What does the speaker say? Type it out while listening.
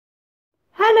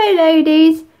Hello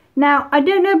ladies. Now I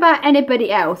don't know about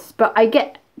anybody else, but I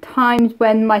get times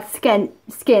when my skin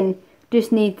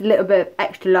just needs a little bit of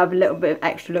extra love, a little bit of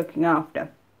extra looking after.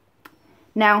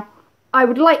 Now I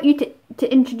would like you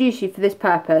to introduce you for this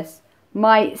purpose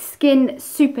my skin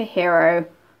superhero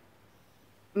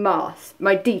mask,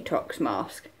 my detox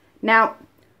mask. Now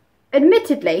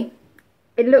admittedly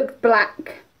it looks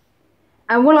black,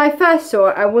 and when I first saw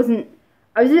it I was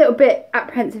a little bit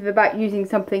apprehensive about using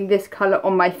something this colour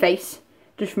on my face,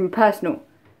 just from a personal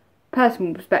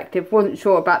perspective. Wasn't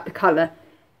sure about the colour.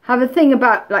 Have a thing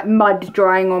about like mud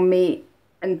drying on me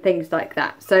and things like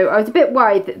that. So I was a bit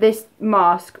worried that this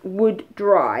mask would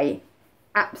dry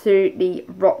absolutely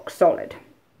rock solid.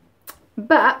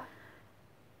 But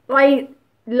I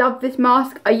love this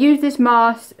mask. I use this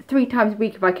mask 3 times a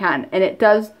week if I can, and it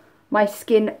does my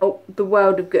skin the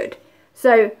world of good.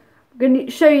 So I'm going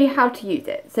to show you how to use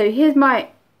it. So here's my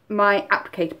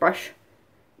applicator brush.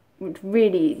 It's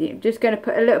really easy. I'm just going to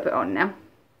put a little bit on now.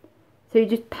 So you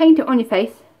just paint it on your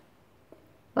face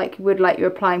like you would like you're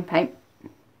applying paint.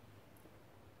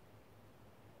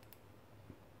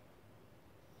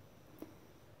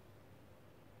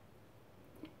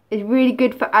 It's really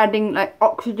good for adding like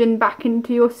oxygen back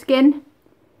into your skin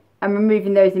and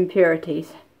removing those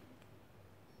impurities.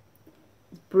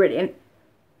 It's brilliant.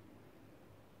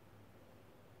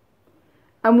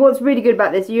 And what's really good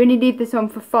about this, you only leave this on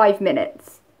for 5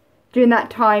 minutes. During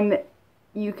that time,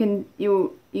 you can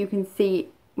see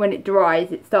when it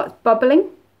dries, it starts bubbling,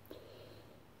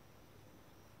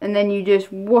 and then you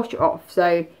just wash it off.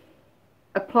 So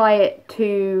apply it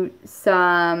to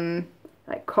some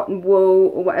like cotton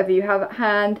wool or whatever you have at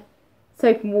hand,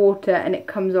 soap and water, and it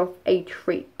comes off a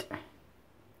treat.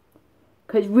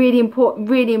 Because it's really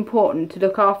important to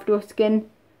look after your skin,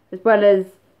 as well as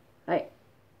like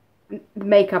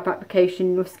makeup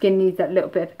application. Your skin needs that little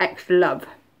bit of extra love.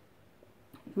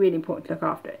 Really important to look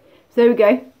after it. So there we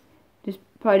go. Just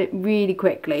applied it really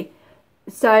quickly.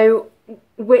 So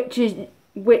which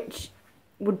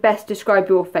would best describe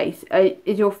your face?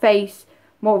 Is your face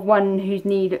more of one who's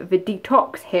need of a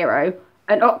detox hero,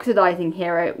 an oxidizing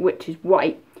hero, which is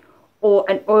white, or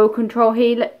an oil control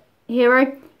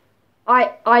hero?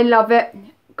 I love it.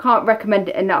 Can't recommend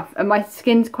it enough. And my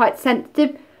skin's quite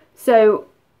sensitive, so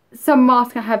some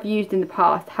masks I have used in the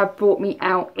past have brought me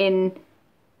out in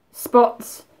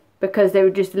spots because they were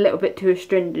just a little bit too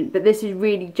astringent, but this is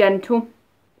really gentle.